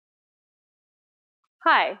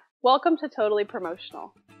Hi, welcome to Totally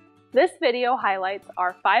Promotional. This video highlights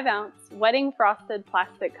our 5-ounce wedding frosted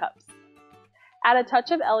plastic cups. Add a touch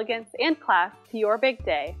of elegance and class to your big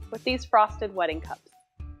day with these frosted wedding cups.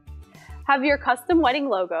 Have your custom wedding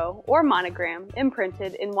logo or monogram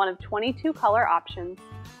imprinted in one of 22 color options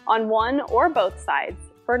on one or both sides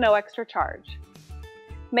for no extra charge.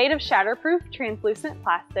 Made of shatterproof translucent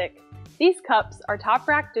plastic, these cups are top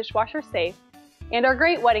rack dishwasher safe and are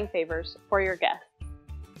great wedding favors for your guests.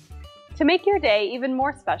 To make your day even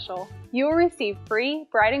more special, you will receive free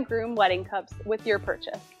bride and groom wedding cups with your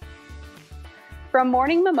purchase. From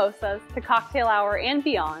morning mimosas to cocktail hour and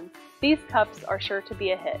beyond, these cups are sure to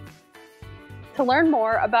be a hit. To learn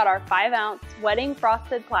more about our 5-ounce wedding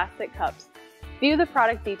frosted plastic cups, view the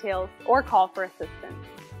product details or call for assistance.